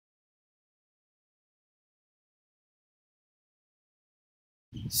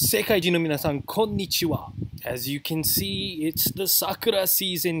Seikaijin no minasan, konnichiwa. As you can see, it's the Sakura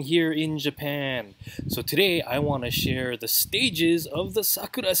season here in Japan. So today I want to share the stages of the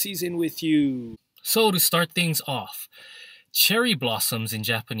Sakura season with you. So to start things off, cherry blossoms in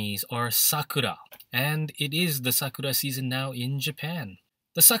Japanese are Sakura, and it is the Sakura season now in Japan.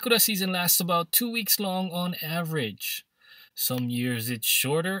 The Sakura season lasts about 2 weeks long on average. Some years it's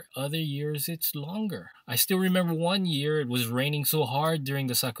shorter, other years it's longer. I still remember one year it was raining so hard during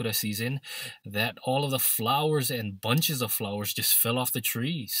the Sakura season that all of the flowers and bunches of flowers just fell off the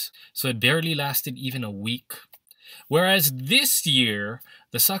trees. So it barely lasted even a week. Whereas this year,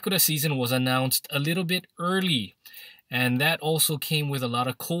 the Sakura season was announced a little bit early. And that also came with a lot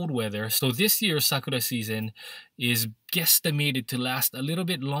of cold weather. So this year's Sakura season is guesstimated to last a little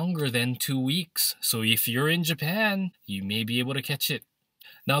bit longer than 2 weeks. So if you're in Japan, you may be able to catch it.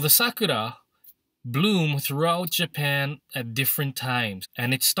 Now the Sakura bloom throughout Japan at different times.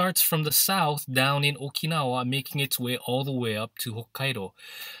 And it starts from the south down in Okinawa, making its way all the way up to Hokkaido.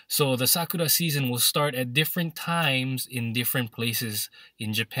 So the Sakura season will start at different times in different places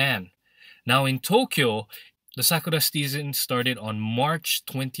in Japan. Now in Tokyo, the Sakura season started on March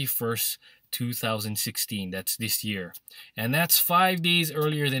 21st, 2016. That's this year. And that's 5 days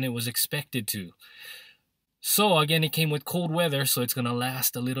earlier than it was expected to. So again, it came with cold weather, so it's going to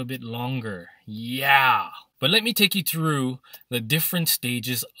last a little bit longer. Yeah! But let me take you through the different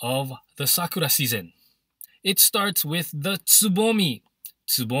stages of the Sakura season. It starts with the tsubomi.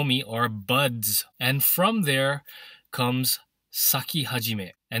 Tsubomi are buds. And from there comes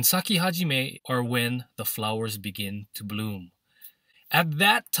sakihajime. And sakihajime are when the flowers begin to bloom. At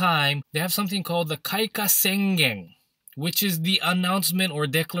that time, they have something called the kaikasengen, which is the announcement or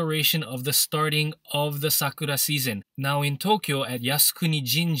declaration of the starting of the Sakura season. Now in Tokyo, at Yasukuni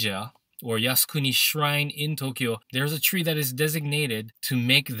Jinja, or Yasukuni Shrine in Tokyo, there's a tree that is designated to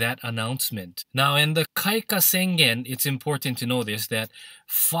make that announcement. Now in the kaikasengen, it's important to know this, that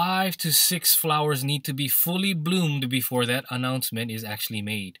 5 to 6 flowers need to be fully bloomed before that announcement is actually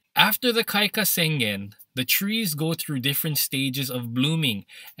made. After the kaikasengen, the trees go through different stages of blooming,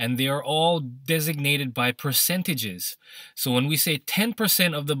 and they are all designated by percentages. So when we say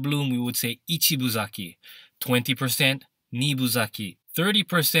 10% of the bloom, we would say ichibuzaki, 20% nibuzaki,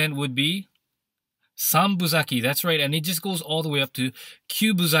 30% would be sambuzaki, that's right, and it just goes all the way up to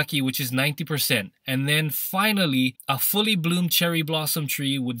kyuubuzaki, which is 90%. And then finally, a fully bloomed cherry blossom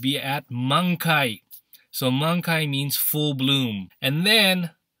tree would be at mankai. So mankai means full bloom. And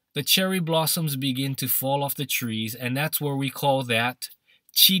then the cherry blossoms begin to fall off the trees, and that's where we call that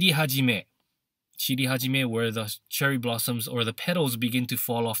chirihajime. Chirihajime, where the cherry blossoms or the petals begin to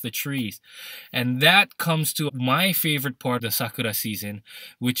fall off the trees. And that comes to my favorite part of the Sakura season,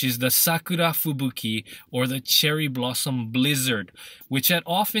 which is the Sakura fubuki, or the cherry blossom blizzard, which at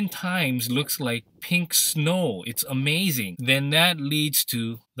oftentimes looks like pink snow. It's amazing. Then that leads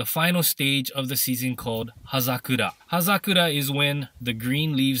to the final stage of the season called hazakura. Hazakura is when the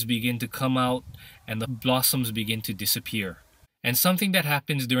green leaves begin to come out and the blossoms begin to disappear. And something that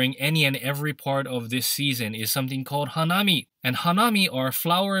happens during any and every part of this season is something called hanami. And hanami are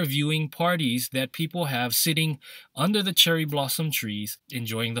flower viewing parties that people have sitting under the cherry blossom trees,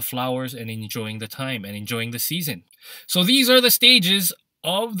 enjoying the flowers and enjoying the time and enjoying the season. So these are the stages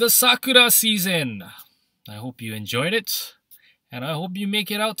of the Sakura season. I hope you enjoyed it, and I hope you make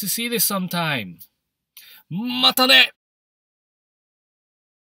it out to see this sometime. Mata ne!